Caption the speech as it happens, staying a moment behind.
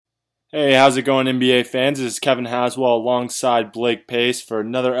Hey, how's it going, NBA fans? This is Kevin Haswell alongside Blake Pace for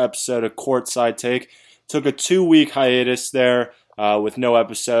another episode of Courtside Take. Took a 2-week hiatus there with no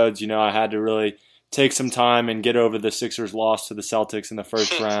episodes. I had to really take some time and get over the Sixers' loss to the Celtics in the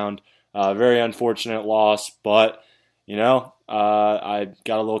first round. Very unfortunate loss, but I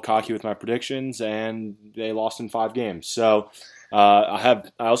got a little cocky with my predictions, and they lost in 5 games. So I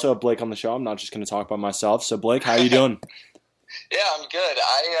also have Blake on the show. I'm not just going to talk by myself. So Blake, how you doing? Yeah, I'm good.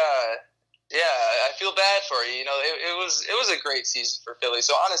 I feel bad for you. It was a great season for Philly.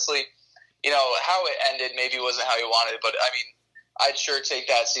 So honestly, how it ended maybe wasn't how you wanted, but I mean, I'd sure take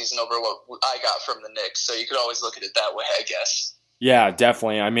that season over what I got from the Knicks. So you could always look at it that way, I guess. Yeah,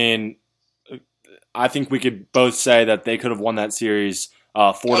 definitely. I mean, I think we could both say that they could have won that series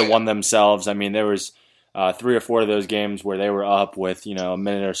 4-1 themselves. I mean, there was 3 or 4 of those games where they were up with a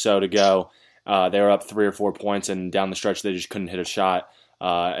minute or so to go. They were up 3 or 4 points, and down the stretch they just couldn't hit a shot.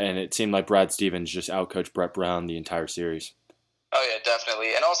 And it seemed like Brad Stevens just outcoached Brett Brown the entire series. Oh yeah,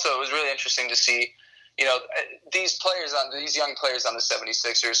 definitely. And also, it was really interesting to see, these young players on the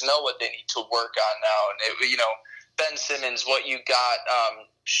 76ers know what they need to work on now. And Ben Simmons, what you got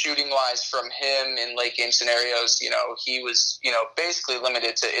shooting wise from him in late game scenarios, he was basically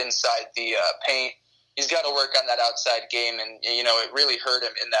limited to inside the paint. He's got to work on that outside game, and it really hurt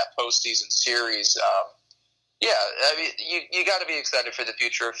him in that postseason series. I mean, you got to be excited for the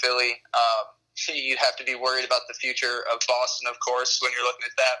future of Philly. You have to be worried about the future of Boston, of course, when you're looking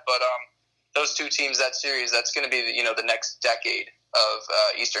at that. But those two teams, that series, that's going to be the next decade of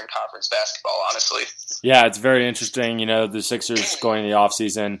Eastern Conference basketball, honestly. Yeah, it's very interesting. The Sixers going into the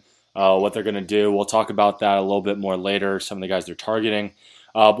offseason, what they're going to do. We'll talk about that a little bit more later, some of the guys they're targeting.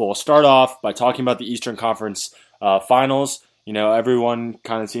 But we'll start off by talking about the Eastern Conference Finals. Everyone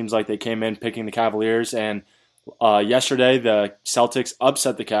kind of seems like they came in picking the Cavaliers, and yesterday the Celtics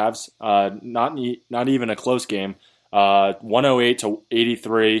upset the Cavs. Not even a close game.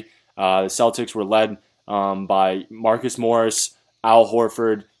 108-83. The Celtics were led by Marcus Morris, Al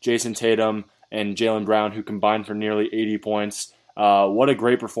Horford, Jason Tatum, and Jaylen Brown, who combined for nearly 80 points. What a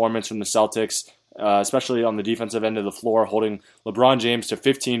great performance from the Celtics, especially on the defensive end of the floor, holding LeBron James to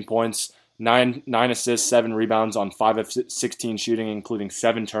 15 points, 9 assists, 7 rebounds on 5 of 16 shooting, including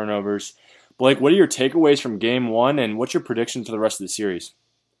 7 turnovers. Blake, what are your takeaways from Game 1, and what's your prediction for the rest of the series?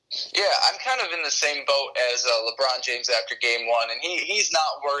 Yeah, I'm kind of in the same boat as LeBron James after Game 1, and he's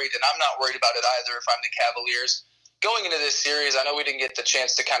not worried, and I'm not worried about it either if I'm the Cavaliers. Going into this series, I know we didn't get the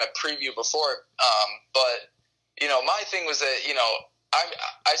chance to kind of preview before, but my thing was that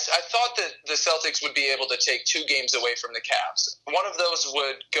I thought that the Celtics would be able to take 2 games away from the Cavs. One of those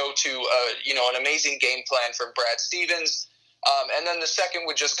would go to an amazing game plan from Brad Stevens. And then the second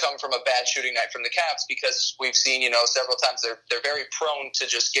would just come from a bad shooting night from the Cavs, because we've seen, several times they're very prone to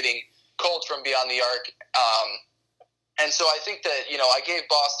just getting cold from beyond the arc. And so I think that, I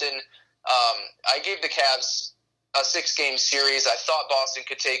gave the Cavs a 6-game series. I thought Boston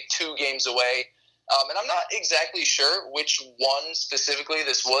could take 2 games away. And I'm not exactly sure which one specifically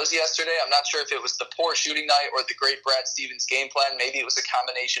this was yesterday. I'm not sure if it was the poor shooting night or the great Brad Stevens game plan. Maybe it was a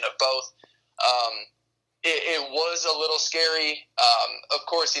combination of both. It was a little scary. Of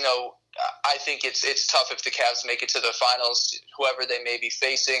course, I think it's tough if the Cavs make it to the finals, whoever they may be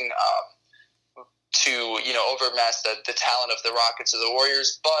facing, to overmatch the talent of the Rockets or the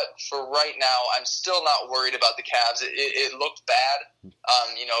Warriors. But for right now, I'm still not worried about the Cavs. It looked bad.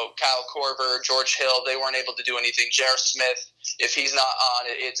 Kyle Korver, George Hill, they weren't able to do anything. J.R. Smith, if he's not on,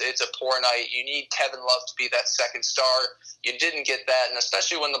 it's a poor night. You need Kevin Love to be that second star. You didn't get that, and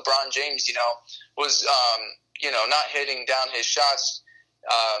especially when LeBron James, was not hitting down his shots.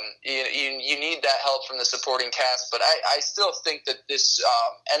 You need that help from the supporting cast, but I still think that this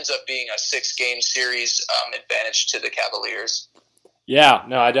ends up being a 6-game series advantage to the Cavaliers. Yeah,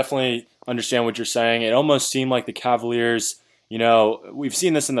 no, I definitely understand what you're saying. It almost seemed like the Cavaliers, we've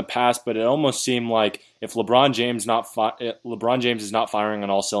seen this in the past, but it almost seemed like if LeBron James is not firing on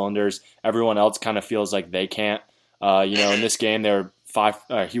all cylinders, everyone else kind of feels like they can't. In this game,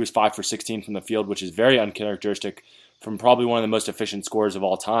 he was 5 for 16 from the field, which is very uncharacteristic from probably one of the most efficient scorers of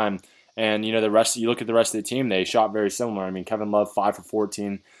all time. And, you look at the rest of the team, they shot very similar. I mean, Kevin Love, 5 for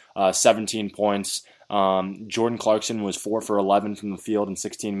 14, 17 points. Jordan Clarkson was 4 for 11 from the field in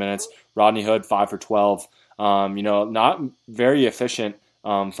 16 minutes. Rodney Hood, 5 for 12. Not very efficient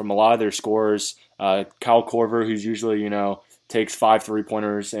from a lot of their scorers. Kyle Korver, who's usually, takes 5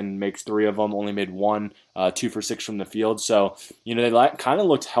 3-pointers and makes 3 of them, only made 1, 2 for 6 from the field. So, they kind of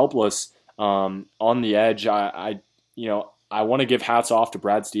looked helpless on the edge. I want to give hats off to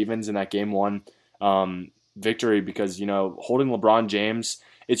Brad Stevens in that Game 1 victory because, holding LeBron James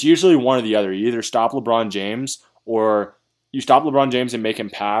it's usually one or the other. You either stop LeBron James or you stop LeBron James and make him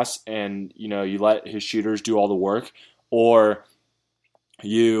pass, and you let his shooters do all the work, or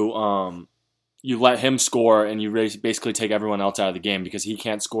you let him score and you basically take everyone else out of the game because he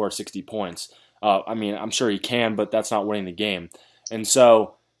can't score 60 points. I'm sure he can, but that's not winning the game. And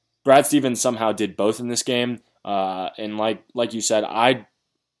so Brad Stevens somehow did both in this game. And like you said, I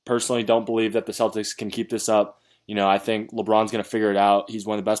personally don't believe that the Celtics can keep this up. I think LeBron's going to figure it out. He's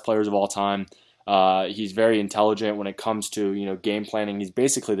one of the best players of all time. He's very intelligent when it comes to game planning. He's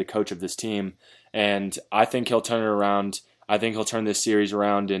basically the coach of this team, and I think he'll turn it around. I think he'll turn this series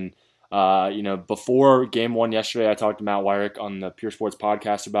around. And before Game 1 yesterday, I talked to Matt Wyrick on the Pure Sports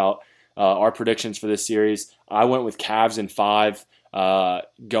podcast about our predictions for this series. I went with Cavs in 5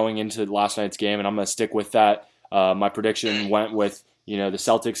 going into last night's game, and I'm going to stick with that. My prediction went with the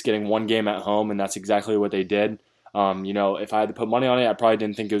Celtics getting 1 game at home, and that's exactly what they did. If I had to put money on it, I probably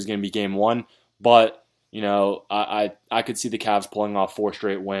didn't think it was going to be Game 1, but I could see the Cavs pulling off 4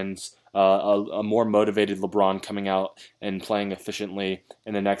 straight wins. A more motivated LeBron coming out and playing efficiently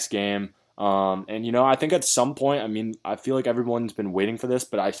in the next game. I think at some point, I feel like everyone's been waiting for this,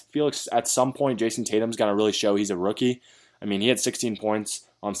 but I feel like at some point Jason Tatum's going to really show he's a rookie. He had 16 points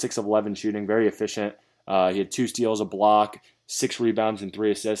on 6 of 11 shooting, very efficient. He had 2 steals, a block, 6 rebounds, and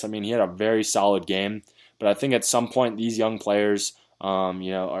 3 assists. He had a very solid game. But I think at some point these young players are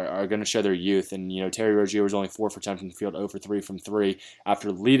going to show their youth. And, Terry Rozier was only 4 for 10 from the field, 0 for 3 from 3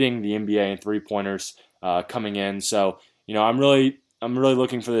 after leading the NBA in 3-pointers coming in. So, I'm really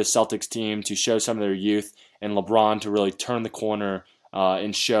looking for the Celtics team to show some of their youth and LeBron to really turn the corner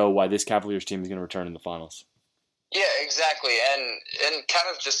and show why this Cavaliers team is going to return in the finals. Yeah, exactly. And kind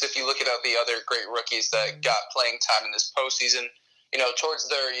of just if you look at the other great rookies that got playing time in this postseason, towards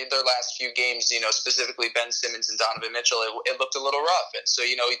their last few games, specifically Ben Simmons and Donovan Mitchell, it looked a little rough. And so,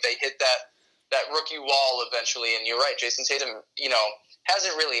 they hit that rookie wall eventually. And you're right, Jason Tatum,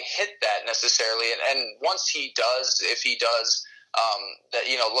 hasn't really hit that necessarily. And once he does, if he does, that,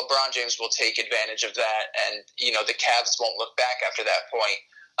 LeBron James will take advantage of that. And, the Cavs won't look back after that point.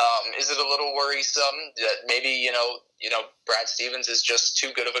 Is it a little worrisome that maybe, Brad Stevens is just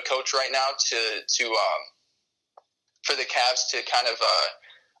too good of a coach right now for the Cavs to kind of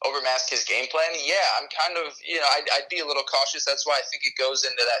overmask his game plan? Yeah, I'm kind of, I'd be a little cautious. That's why I think it goes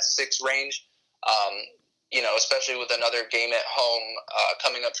into that 6 range, especially with another game at home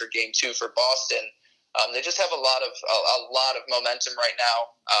coming up for Game 2 for Boston. They just have a lot of momentum right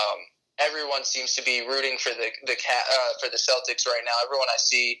now. Everyone seems to be rooting for the Celtics right now. Everyone I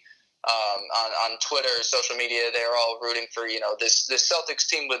see on Twitter, social media, they're all rooting for this Celtics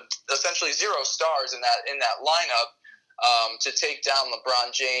team with essentially 0 stars in that lineup. To take down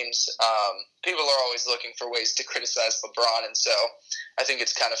LeBron James. People are always looking for ways to criticize LeBron, and so I think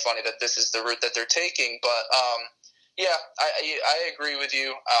it's kind of funny that this is the route that they're taking. But I agree with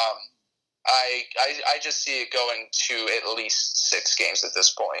you. I just see it going to at least 6 games at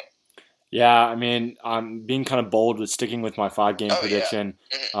this point. Yeah, I'm being kind of bold with sticking with my 5-game prediction.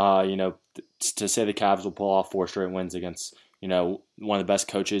 Yeah. To say the Cavs will pull off 4 straight wins against one of the best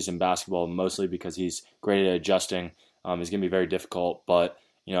coaches in basketball, mostly because he's great at adjusting. Is going to be very difficult, but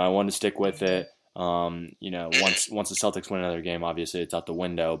I wanted to stick with it. Once the Celtics win another game, obviously it's out the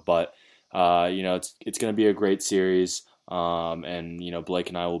window. But it's going to be a great series. And Blake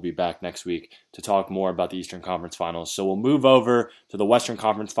and I will be back next week to talk more about the Eastern Conference Finals. So we'll move over to the Western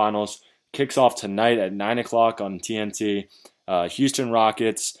Conference Finals. Kicks off tonight at 9:00 on TNT. Houston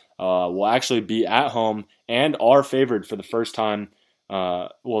Rockets will actually be at home and are favored for the first time.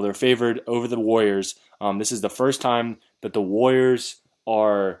 They're favored over the Warriors. This is the first time that the Warriors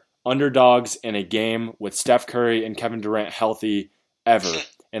are underdogs in a game with Steph Curry and Kevin Durant healthy ever.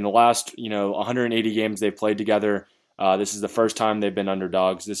 In the last, 180 games they've played together, this is the first time they've been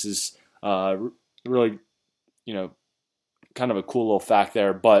underdogs. This is really, kind of a cool little fact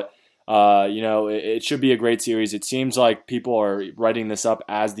there. But, it should be a great series. It seems like people are writing this up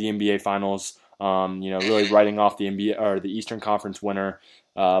as the NBA Finals. Really writing off the NBA or the Eastern Conference winner.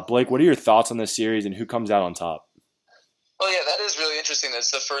 Blake, what are your thoughts on this series and who comes out on top? Well, yeah, that is really interesting. It's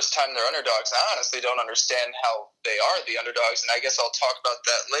the first time they're underdogs. And I honestly don't understand how they are the underdogs, and I guess I'll talk about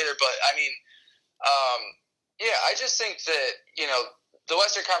that later. But, I just think that, the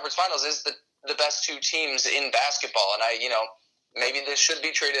Western Conference Finals is the best 2 teams in basketball. And maybe this should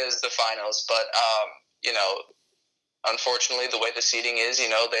be treated as the finals, but, unfortunately, the way the seeding is, they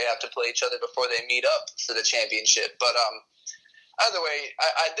have to play each other before they meet up for the championship. But either way,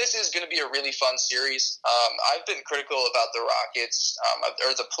 this is going to be a really fun series. I've been critical about the Rockets,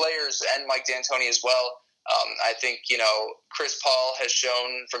 or the players and Mike D'Antoni as well, I think, Chris Paul has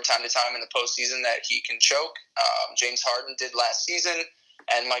shown from time to time in the postseason that he can choke. James Harden did last season,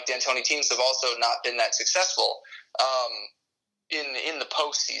 and Mike D'Antoni teams have also not been that successful in the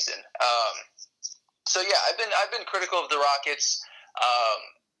postseason. So yeah, I've been critical of the Rockets,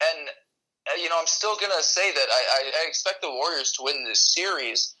 and I'm still gonna say that I expect the Warriors to win this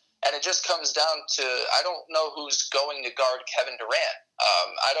series, and it just comes down to I don't know who's going to guard Kevin Durant.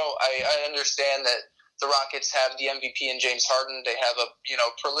 I understand that the Rockets have the MVP in James Harden. They have a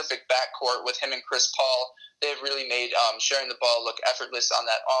prolific backcourt with him and Chris Paul. They've really made sharing the ball look effortless on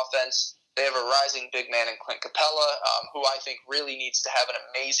that offense. They have a rising big man in Clint Capella, who I think really needs to have an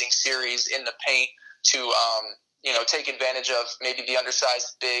amazing series in the paint to take advantage of maybe the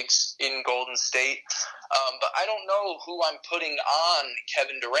undersized bigs in Golden State. But I don't know who I'm putting on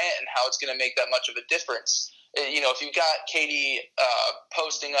Kevin Durant and how it's going to make that much of a difference. If you've got KD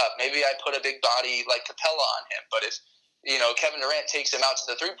posting up, maybe I put a big body like Capella on him. But if, Kevin Durant takes him out to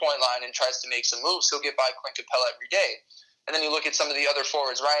the three-point line and tries to make some moves, he'll get by Clint Capella every day. And then you look at some of the other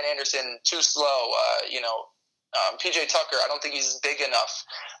forwards, Ryan Anderson, too slow. PJ Tucker, I don't think he's big enough.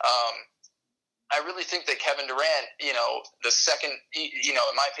 I really think that Kevin Durant, the second, in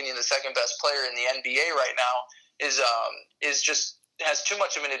my opinion, the second best player in the NBA right now is just has too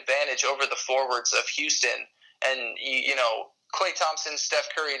much of an advantage over the forwards of Houston. And, Klay Thompson, Steph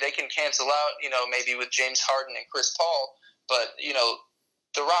Curry, they can cancel out, maybe with James Harden and Chris Paul. But,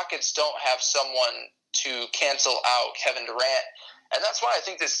 the Rockets don't have someone to cancel out Kevin Durant. And that's why I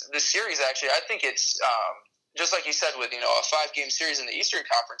think this series, actually, I think it's just like you said with, a 5-game series in the Eastern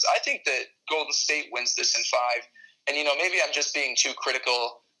Conference. I think that Golden State wins this in 5. And, maybe I'm just being too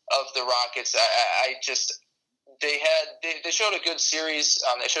critical of the Rockets. They showed a good series.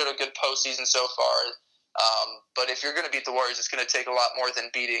 They showed a good postseason so far. But if you're going to beat the Warriors, it's going to take a lot more than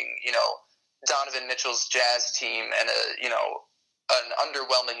beating, Donovan Mitchell's Jazz team and an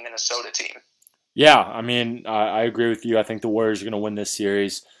underwhelming Minnesota team. Yeah, I mean, I agree with you. I think the Warriors are going to win this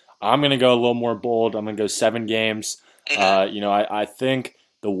series. I'm going to go a little more bold. I'm going to go 7 games. I think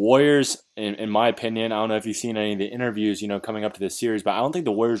the Warriors, in my opinion, I don't know if you've seen any of the interviews, coming up to this series, but I don't think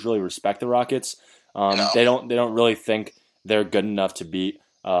the Warriors really respect the Rockets. No. They don't really think they're good enough to beat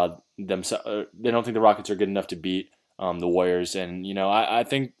themselves. They don't think the Rockets are good enough to beat the Warriors, and I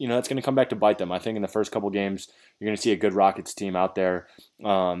think that's going to come back to bite them. I think in the first couple games you're going to see a good Rockets team out there.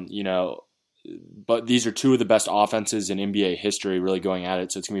 But these are two of the best offenses in NBA history really going at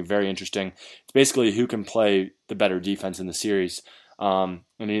it, so it's going to be very interesting. It's basically who can play the better defense in the series. I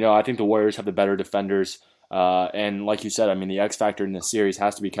think the Warriors have the better defenders. And like you said, I mean, the X factor in this series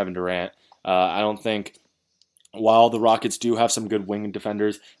has to be Kevin Durant. I don't think, while the Rockets do have some good wing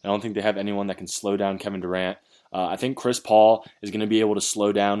defenders, I don't think they have anyone that can slow down Kevin Durant. I think Chris Paul is going to be able to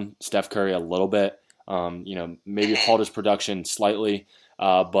slow down Steph Curry a little bit, maybe halt his production slightly.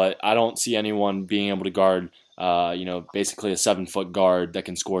 But I don't see anyone being able to guard, basically a 7-foot guard that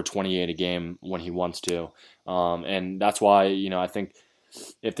can score 28 a game when he wants to. And that's why, I think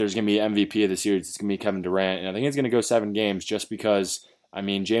if there's going to be MVP of the series, it's going to be Kevin Durant. And I think it's going to go 7 games just because,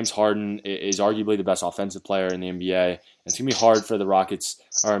 James Harden is arguably the best offensive player in the NBA. And it's going to be hard for the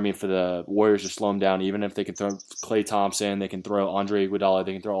for the Warriors to slow him down, even if they can throw Klay Thompson, they can throw Andre Iguodala,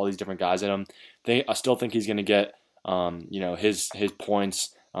 they can throw all these different guys at him. I still think he's going to get his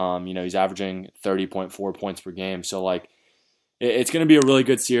points. He's averaging 30.4 points per game. So it's going to be a really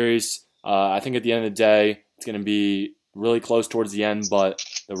good series. I think at the end of the day, it's going to be really close towards the end, but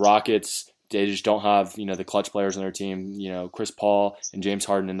the Rockets, they just don't have, the clutch players on their team. Chris Paul and James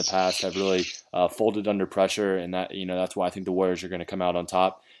Harden in the past have really folded under pressure, and that, that's why I think the Warriors are going to come out on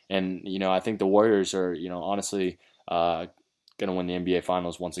top. And, I think the Warriors are, honestly, going to win the NBA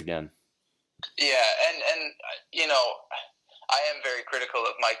Finals once again. Yeah, and I am very critical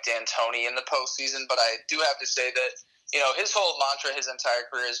of Mike D'Antoni in the postseason, but I do have to say that, his whole mantra his entire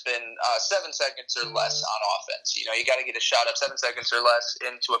career has been 7 seconds or less on offense. You got to get a shot up 7 seconds or less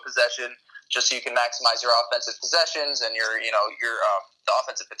into a possession just so you can maximize your offensive possessions and your the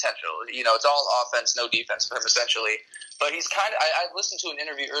offensive potential. It's all offense, no defense for him essentially. But he's kind of, I listened to an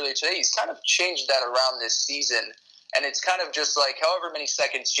interview earlier today, he's kind of changed that around this season. And it's kind of just like however many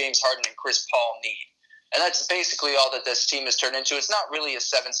seconds James Harden and Chris Paul need. And that's basically all that this team has turned into. It's not really a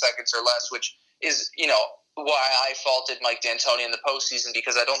 7 seconds or less, which is, why I faulted Mike D'Antoni in the postseason,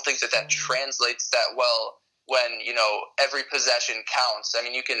 because I don't think that translates that well when, every possession counts.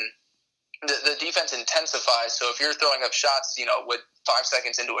 The defense intensifies. So if you're throwing up shots, with 5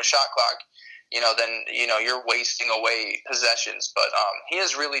 seconds into a shot clock, then, you're wasting away possessions. But he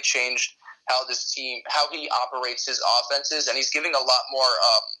has really changed how he operates his offenses, and he's giving a lot more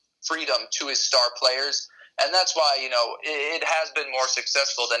freedom to his star players. And that's why, it has been more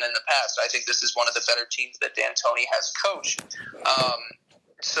successful than in the past. I think this is one of the better teams that D'Antoni has coached.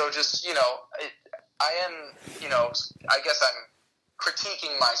 So just, I am, I guess I'm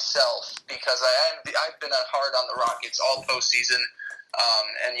critiquing myself because I've been hard on the Rockets all postseason.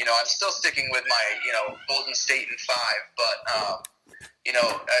 And, I'm still sticking with my, Golden State in 5. But,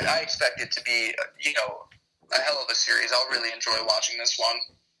 I expect it to be, a hell of a series. I'll really enjoy watching this one.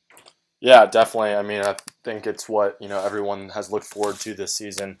 Yeah, definitely. I mean, I think it's what, everyone has looked forward to this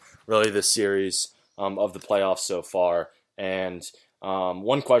season, really this series of the playoffs so far. And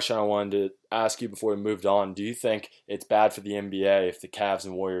one question I wanted to ask you before we moved on, do you think it's bad for the NBA if the Cavs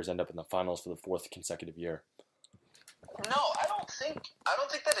and Warriors end up in the finals for the 4th consecutive year? No, I don't think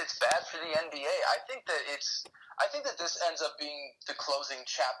that it's bad for the NBA. I think that this ends up being the closing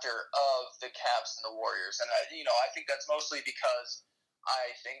chapter of the Cavs and the Warriors. And I think that's mostly because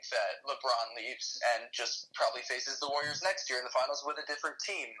I think that LeBron leaves and just probably faces the Warriors next year in the finals with a different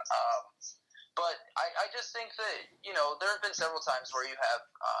team. But I just think that, there have been several times where you have,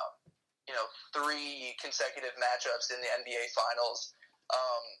 3 consecutive matchups in the NBA finals.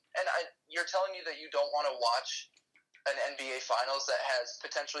 And you're telling me that you don't want to watch an NBA finals that has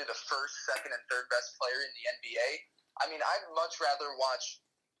potentially the first, second, and third best player in the NBA? I mean, I'd much rather watch,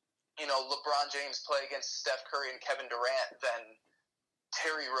 LeBron James play against Steph Curry and Kevin Durant than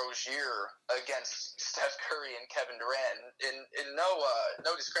Terry Rozier against Steph Curry and Kevin Durant. In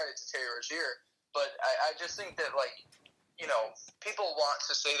no discredit to Terry Rozier, but I just think that, people want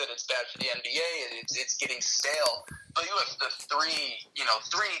to say that it's bad for the NBA and it's getting stale, but you have the three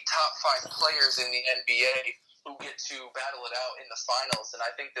top 5 players in the NBA who get to battle it out in the finals, and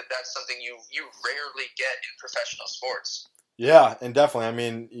I think that that's something you rarely get in professional sports. Yeah, and definitely. I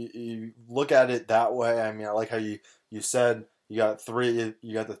mean, you look at it that way. I mean, I like how you said you got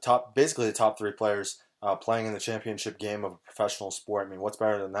basically the top 3 players playing in the championship game of a professional sport. I mean, what's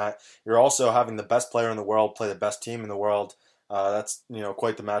better than that? You're also having the best player in the world play the best team in the world. That's,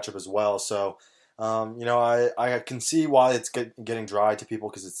 quite the matchup as well. So, I can see why it's getting dry to people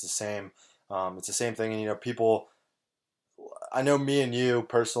because it's the same. It's the same thing. And, people, I know me and you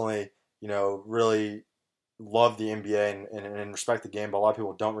personally, really love the NBA and respect the game, but a lot of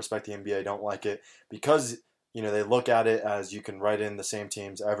people don't respect the NBA, don't like it because, they look at it as you can write in the same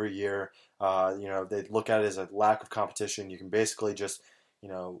teams every year. They look at it as a lack of competition. You can basically just,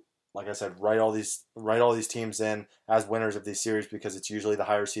 like I said, write all these teams in as winners of these series because it's usually the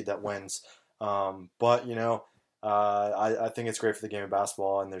higher seed that wins. But I think it's great for the game of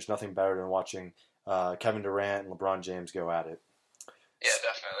basketball, and there's nothing better than watching Kevin Durant and LeBron James go at it. Yeah,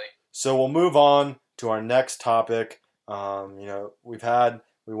 definitely. So we'll move on to our next topic.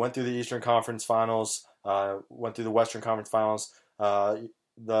 We went through the Eastern Conference Finals, went through the Western Conference Finals. What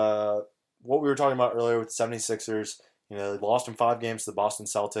we were talking about earlier with the 76ers, they lost in 5 games to the Boston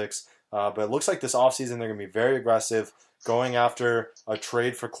Celtics. But it looks like this offseason they're going to be very aggressive, going after a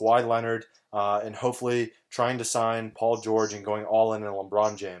trade for Kawhi Leonard and hopefully trying to sign Paul George and going all in on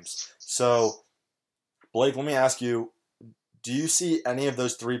LeBron James. So, Blake, let me ask you, do you see any of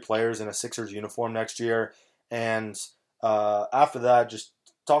those 3 players in a Sixers uniform next year? And after that, just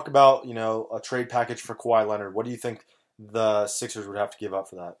talk about, a trade package for Kawhi Leonard. What do you think the Sixers would have to give up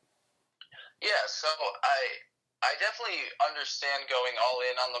for that? Yeah, so I definitely understand going all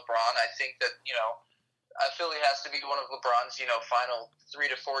in on LeBron. I think that, Philly has to be one of LeBron's, final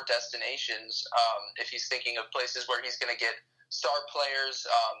 3 to 4 destinations if he's thinking of places where he's going to get star players,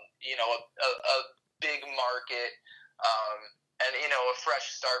 a big market, and, a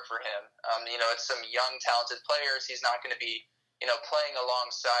fresh start for him. It's some young, talented players. He's not going to be, playing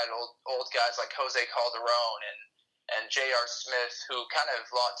alongside old guys like Jose Calderon and J.R. Smith, who kind of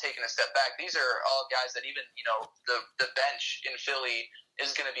taken a step back. These are all guys that even, the bench in Philly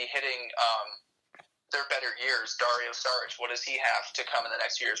is going to be hitting their better years. Dario Saric, what does he have to come in the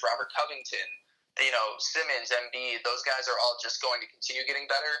next years? Robert Covington, Simmons, Embiid, those guys are all just going to continue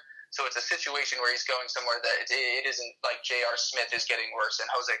getting better. So it's a situation where he's going somewhere that it isn't like J.R. Smith is getting worse and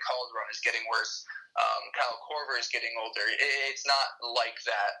Jose Calderon is getting worse. Kyle Korver is getting older. It's not like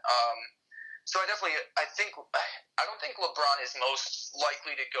that. So I don't think LeBron is most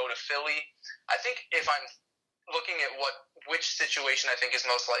likely to go to Philly. I think if I'm looking at which situation I think is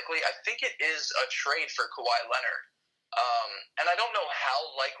most likely, I think it is a trade for Kawhi Leonard. And I don't know how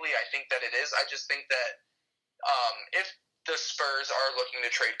likely I think that it is. I just think that if the Spurs are looking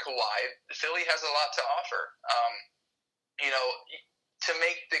to trade Kawhi, Philly has a lot to offer. To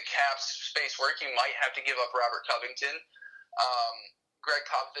make the Cavs space work, you might have to give up Robert Covington. Greg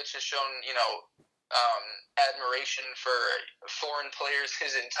Popovich has shown, admiration for foreign players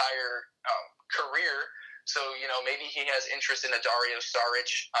his entire career. So, maybe he has interest in a Dario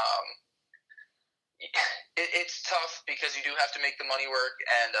Saric. It's tough because you do have to make the money work,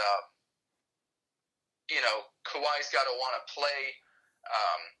 and Kawhi's got to want to play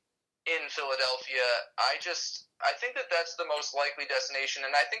in Philadelphia. I think that that's the most likely destination,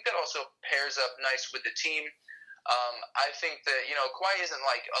 and I think that also pairs up nice with the team. I think that Kawhi isn't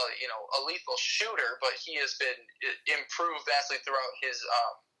like a lethal shooter, but he has been improved vastly throughout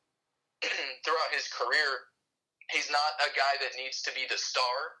his career. He's not a guy that needs to be the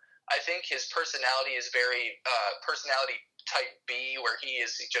star. I think his personality is very personality type B, where he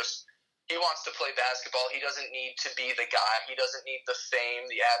wants to play basketball. He doesn't need to be the guy. He doesn't need the fame,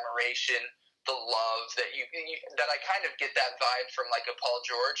 the admiration, the love that that I kind of get that vibe from like a Paul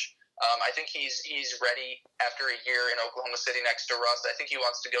George. I think he's ready after a year in Oklahoma City next to Russ. I think he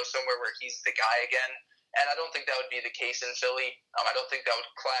wants to go somewhere where he's the guy again, and I don't think that would be the case in Philly. I don't think that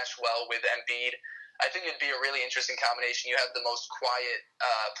would clash well with Embiid. I think it'd be a really interesting combination. You have the most quiet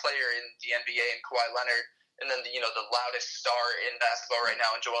player in the NBA in Kawhi Leonard, and then the loudest star in basketball right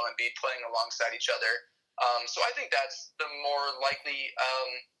now in Joel Embiid playing alongside each other. So I think that's the more likely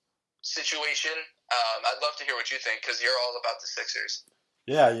situation. I'd love to hear what you think because you're all about the Sixers.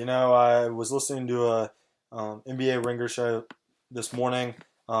 Yeah, I was listening to a NBA Ringer show this morning,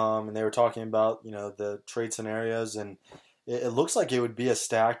 and they were talking about the trade scenarios, and it looks like it would be a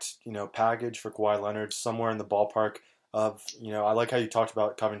stacked package for Kawhi Leonard, somewhere in the ballpark of I like how you talked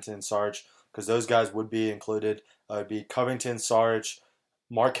about Covington and Sarge, because those guys would be included. It would be Covington, Sarge,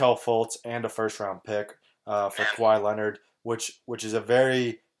 Markelle Fultz, and a first-round pick for Kawhi Leonard, which is a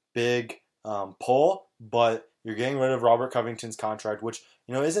very big pull, but you're getting rid of Robert Covington's contract, which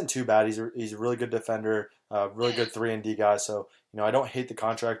isn't too bad. He's a really good defender, really good 3-and-D guy. So I don't hate the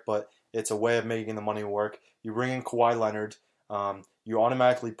contract, but it's a way of making the money work. You bring in Kawhi Leonard, you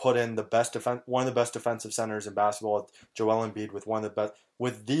automatically put in one of the best defensive centers in basketball, with Joel Embiid, with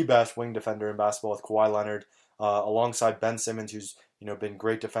the best wing defender in basketball with Kawhi Leonard, alongside Ben Simmons, who's been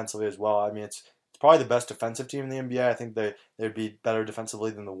great defensively as well. I mean, it's probably the best defensive team in the NBA. I think they'd be better defensively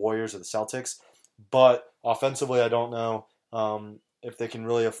than the Warriors or the Celtics, but offensively, I don't know if they can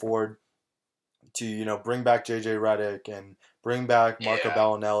really afford to bring back JJ Redick and bring back Marco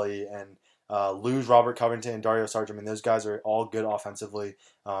Bellinelli and lose Robert Covington and Dario Saric. I mean, those guys are all good offensively,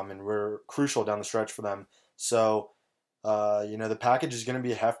 and we're crucial down the stretch for them. So, the package is going to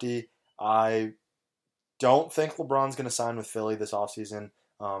be hefty. I don't think LeBron's going to sign with Philly this offseason.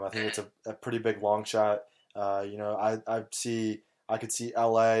 I think it's a pretty big long shot. I could see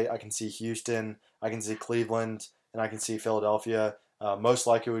LA, I can see Houston, I can see Cleveland, and I can see Philadelphia. Most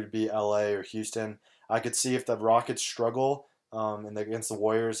likely it would be LA or Houston. I could see if the Rockets struggle against the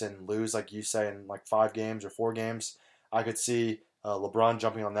Warriors and lose, like you say, in like 5 games or 4 games. I could see LeBron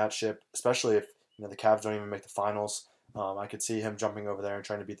jumping on that ship, especially if the Cavs don't even make the finals. I could see him jumping over there and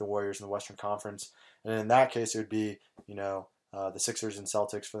trying to beat the Warriors in the Western Conference. And in that case, it would be the Sixers and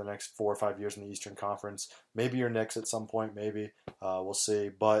Celtics for the next 4 or 5 years in the Eastern Conference. Maybe your Knicks at some point, maybe. We'll see.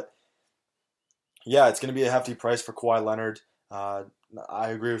 But yeah, it's going to be a hefty price for Kawhi Leonard. I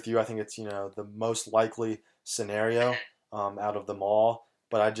agree with you. I think it's the most likely scenario out of them all.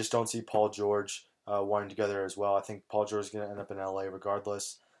 But I just don't see Paul George wanting to go there as well. I think Paul George is going to end up in LA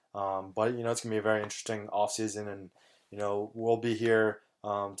regardless. But it's going to be a very interesting offseason, and we'll be here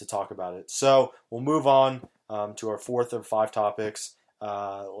to talk about it. So we'll move on to our 4th of 5 topics.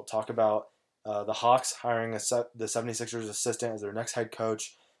 We'll talk about the Hawks hiring the 76ers assistant as their next head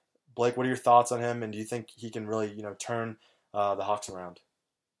coach. Blake, what are your thoughts on him, and do you think he can really turn the Hawks around?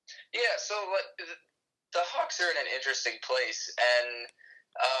 Yeah, so the Hawks are in an interesting place, and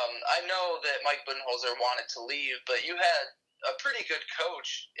I know that Mike Budenholzer wanted to leave, but you had a pretty good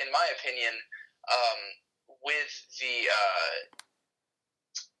coach, in my opinion, with the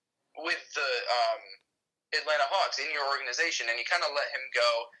Atlanta Hawks in your organization, and you kind of let him go.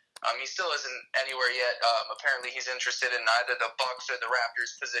 He still isn't anywhere yet. Apparently, he's interested in either the Bucks or the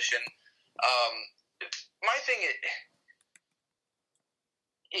Raptors position. My thing,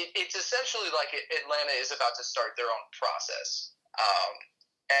 it's essentially like Atlanta is about to start their own process.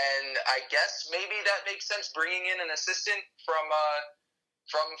 And I guess maybe that makes sense, bringing in an assistant from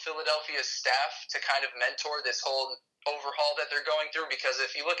Philadelphia's staff to kind of mentor this whole overhaul that they're going through. Because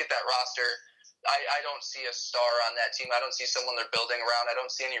if you look at that roster, I don't see a star on that team. I don't see someone they're building around. I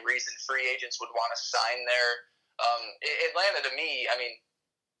don't see any reason free agents would want to sign there. Atlanta, to me, I mean,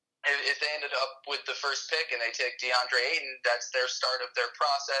 if they ended up with the first pick and they take DeAndre Ayton, that's their start of their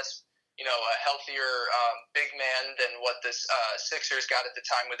process. a healthier big man than what this Sixers got at the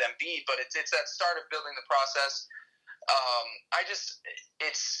time with Embiid. But it's that start of building the process.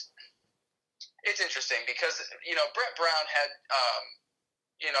 It's interesting because Brett Brown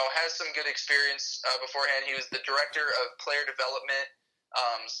has some good experience beforehand. He was the director of player development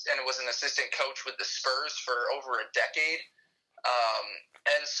and was an assistant coach with the Spurs for over a decade.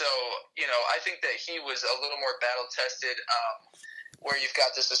 And so I think that he was a little more battle tested. Where you've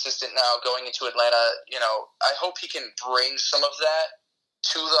got this assistant now going into Atlanta, I hope he can bring some of that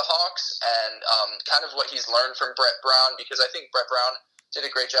to the Hawks and kind of what he's learned from Brett Brown, because I think Brett Brown did a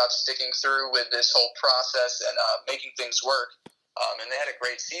great job sticking through with this whole process and making things work. And they had a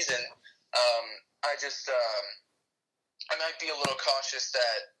great season. I might be a little cautious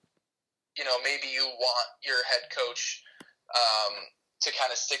that, maybe you want your head coach to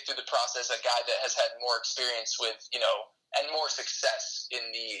kind of stick through the process, a guy that has had more experience with, and more success in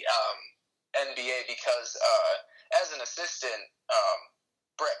the NBA, because as an assistant,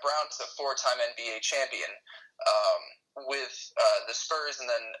 Brett Brown is a 4-time NBA champion with the Spurs, and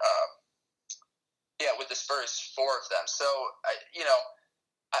then with the Spurs, 4 of them. So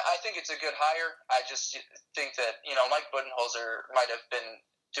I think it's a good hire. I just think that Mike Budenholzer might have been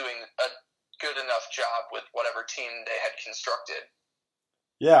doing a good enough job with whatever team they had constructed.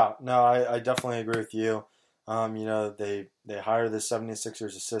 Yeah, no, I definitely agree with you. They hire the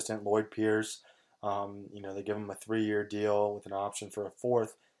 76ers assistant, Lloyd Pierce. They give him a 3-year deal with an option for a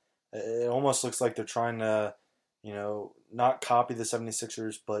 4th. It almost looks like they're trying to, not copy the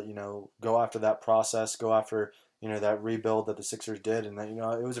 76ers, but, go after that process, go after, that rebuild that the Sixers did. And,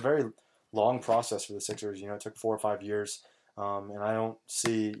 it was a very long process for the Sixers. It took 4 or 5 years. And I don't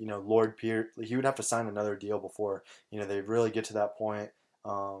see, Lloyd Pierce, he would have to sign another deal before, they really get to that point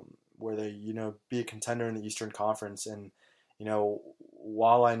where they, be a contender in the Eastern Conference. And,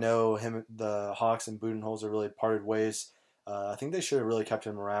 while I know the Hawks and Budenholzer really parted ways, I think they should have really kept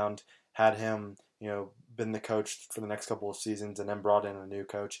him around, had him, been the coach for the next couple of seasons, and then brought in a new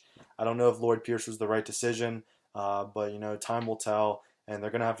coach. I don't know if Lloyd Pierce was the right decision, but, time will tell, and they're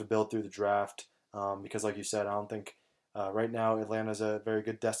going to have to build through the draft because, like you said, I don't think right now Atlanta's a very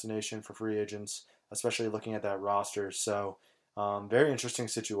good destination for free agents, especially looking at that roster. So, very interesting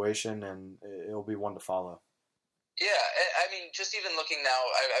situation, and it'll be one to follow. Yeah, I mean, just even looking now,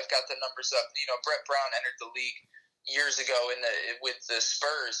 I've got the numbers up. Brett Brown entered the league years ago with the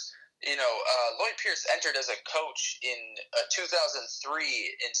Spurs. Lloyd Pierce entered as a coach in 2003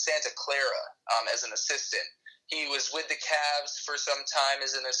 in Santa Clara as an assistant. He was with the Cavs for some time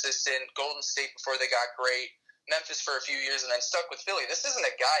as an assistant, Golden State before they got great, Memphis for a few years, and then stuck with Philly. This isn't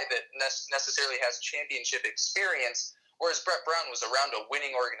a guy that necessarily has championship experience, whereas Brett Brown was around a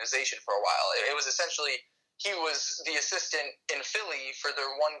winning organization for a while. It was essentially, he was the assistant in Philly for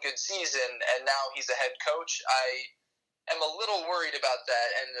their one good season, and now he's a head coach. I am a little worried about that,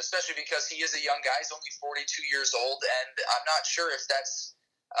 and especially because he is a young guy. He's only 42 years old, and I'm not sure if that's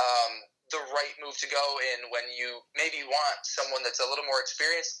the right move to go in when you maybe want someone that's a little more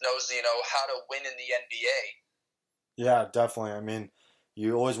experienced, knows, how to win in the NBA. Yeah, definitely. I mean,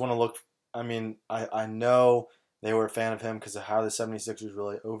 you always want to look. I mean, I know they were a fan of him because of how the 76ers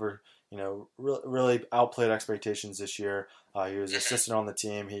really really outplayed expectations this year. He was assistant on the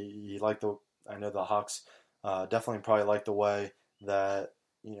team. He liked I know the Hawks definitely probably liked the way that,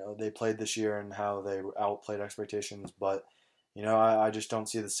 they played this year and how they outplayed expectations. But, I just don't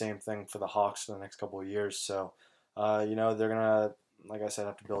see the same thing for the Hawks for the next couple of years. So, they're going to, like I said,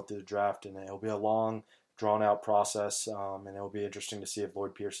 have to build through the draft, and it'll be a long, drawn-out process, and it'll be interesting to see if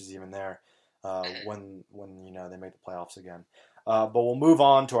Lloyd Pierce is even there when they make the playoffs again. But we'll move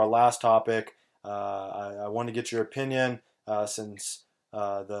on to our last topic. I want to get your opinion since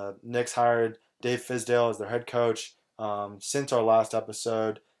the Knicks hired Dave Fizdale as their head coach. Since our last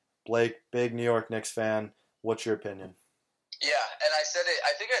episode, Blake, big New York Knicks fan, what's your opinion? Yeah, and I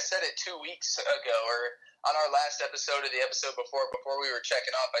think I said it 2 weeks ago, or on our last episode or the episode before we were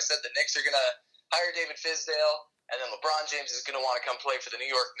checking off. I said the Knicks are going to hire David Fizdale, and then LeBron James is going to want to come play for the New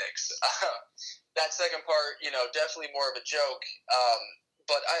York Knicks. That second part, definitely more of a joke.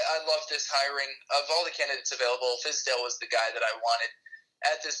 But I love this hiring. Of all the candidates available, Fizdale was the guy that I wanted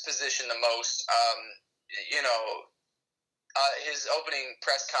at this position the most. His opening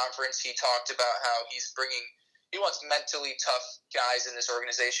press conference, he talked about how he wants mentally tough guys in this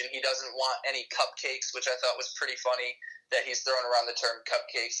organization. He doesn't want any cupcakes, which I thought was pretty funny that he's throwing around the term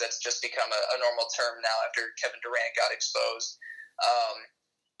cupcakes. That's just become a normal term now after Kevin Durant got exposed.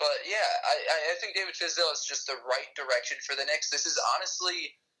 But yeah, I think David Fizdale is just the right direction for the Knicks. This is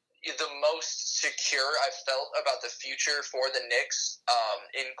honestly, the most secure I've felt about the future for the Knicks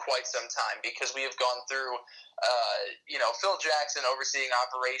in quite some time, because we have gone through, Phil Jackson overseeing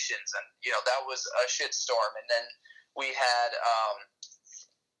operations, and that was a shitstorm, and then we had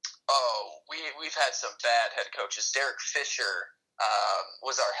we've had some bad head coaches. Derek Fisher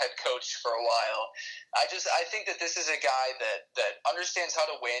was our head coach for a while. I think that this is a guy that understands how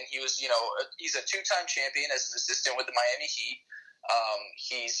to win. He's a two-time champion as an assistant with the Miami Heat.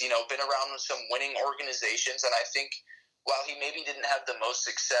 He's been around some winning organizations, and I think while he maybe didn't have the most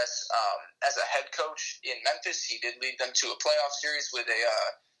success as a head coach in Memphis, he did lead them to a playoff series with a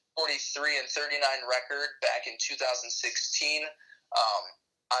 43-39 record back in 2016.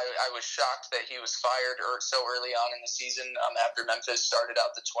 I was shocked that he was fired so early on in the season after Memphis started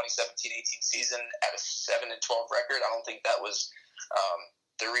out the 2017-18 season at a 7-12 record. I don't think that was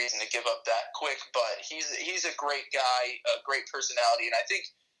the reason to give up that quick, but he's a great guy, a great personality, and I think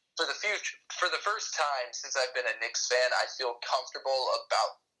for the future, for the first time since I've been a Knicks fan, I feel comfortable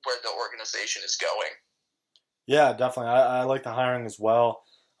about where the organization is going. Yeah, definitely. I like the hiring as well.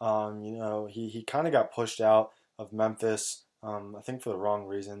 He kind of got pushed out of Memphis, I think for the wrong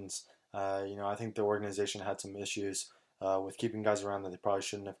reasons. I think the organization had some issues with keeping guys around that they probably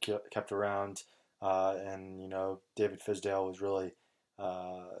shouldn't have kept around, and David Fizdale was really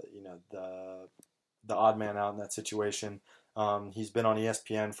the odd man out in that situation. He's been on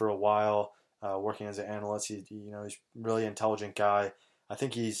ESPN for a while, working as an analyst. He's a really intelligent guy. I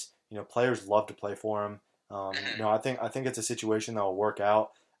think players love to play for him. I think it's a situation that will work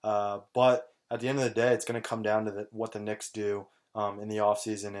out. But at the end of the day, it's going to come down to what the Knicks do in the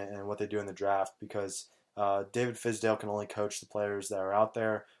offseason and what they do in the draft, because David Fizdale can only coach the players that are out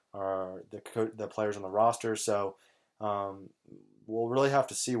there, or the players on the roster. So we'll really have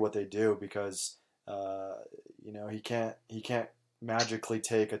to see what they do, because he can't magically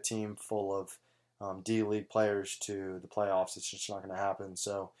take a team full of D-League players to the playoffs. It's just not going to happen.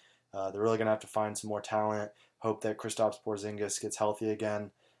 So they're really going to have to find some more talent, hope that Kristaps Porzingis gets healthy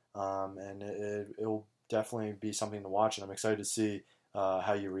again, and it'll definitely be something to watch, and I'm excited to see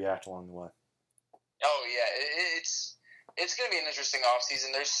how you react along the way. Oh, yeah, it's going to be an interesting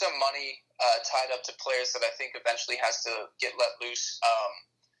offseason. There's some money tied up to players that I think eventually has to get let loose.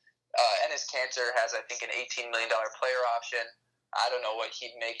 Enes Kanter has, I think, an $18 million player option. I don't know what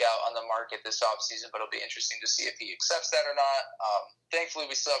he'd make out on the market this offseason, but it'll be interesting to see if he accepts that or not. Thankfully,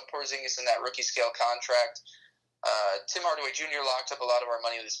 we still have Porzingis in that rookie scale contract. Tim Hardaway Jr. locked up a lot of our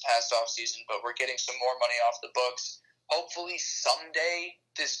money this past offseason, but we're getting some more money off the books. Hopefully someday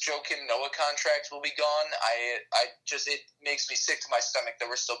this Joakim Noah contract will be gone. It makes me sick to my stomach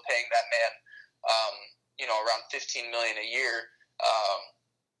that we're still paying that man, around $15 million a year.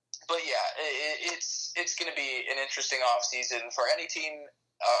 But yeah, it's going to be an interesting offseason for any team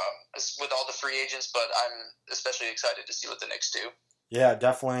with all the free agents, but I'm especially excited to see what the Knicks do. Yeah,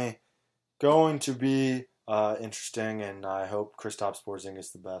 definitely going to be interesting, and I hope Kristaps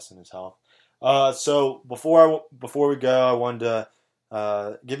Porzingis the best in his health. So before we go, I wanted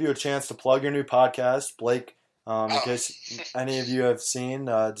to give you a chance to plug your new podcast, Blake. In case any of you have seen,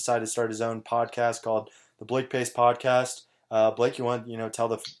 decided to start his own podcast called the Blake Pace Podcast. Blake, you want tell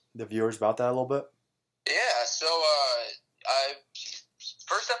the viewers about that a little bit? Yeah. So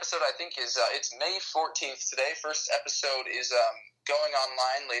first episode I think is it's May 14th today. First episode is going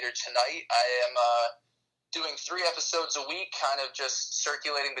online later tonight. I am doing 3 episodes a week, kind of just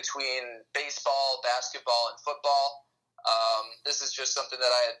circulating between baseball, basketball, and football. This is just something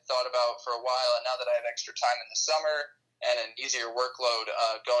that I had thought about for a while, and now that I have extra time in the summer and an easier workload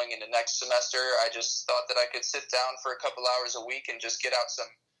going into next semester, I just thought that I could sit down for a couple hours a week and just get out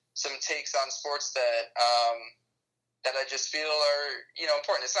some takes on sports that I just feel are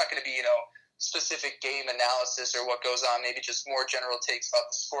important. It's not going to be specific game analysis or what goes on, maybe just more general takes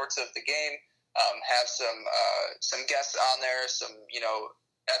about the sports of the game. Have some guests on there, some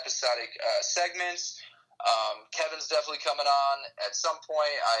episodic segments. Kevin's definitely coming on at some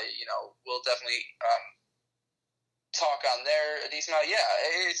point. We'll definitely talk on there a decent amount.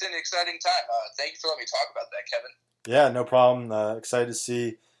 Yeah, it's an exciting time. Thank you for letting me talk about that, Kevin. Yeah, no problem. Excited to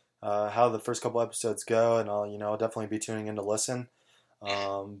see how the first couple episodes go, and I'll definitely be tuning in to listen.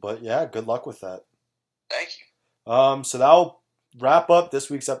 But yeah, good luck with that. Thank you. So that'll wrap up this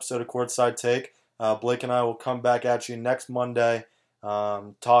week's episode of Courtside Take. Blake and I will come back at you next Monday,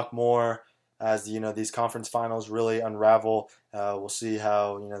 talk more as these conference finals really unravel. We'll see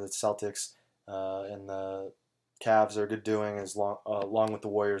how the Celtics and the Cavs are good doing along with the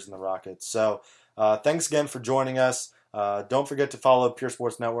Warriors and the Rockets. So thanks again for joining us. Don't forget to follow Pure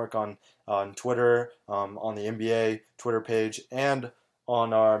Sports Network on Twitter, on the NBA Twitter page, and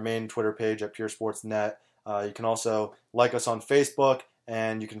on our main Twitter page at Pure Sports Net. You can also like us on Facebook,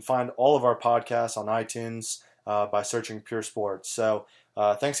 and you can find all of our podcasts on iTunes by searching Pure Sports. So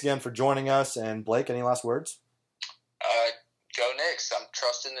thanks again for joining us. And Blake, any last words? Go Knicks. I'm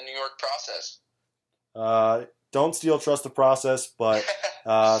trusting the New York process. Don't steal, trust the process. But,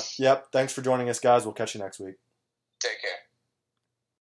 yep, thanks for joining us, guys. We'll catch you next week. Take care.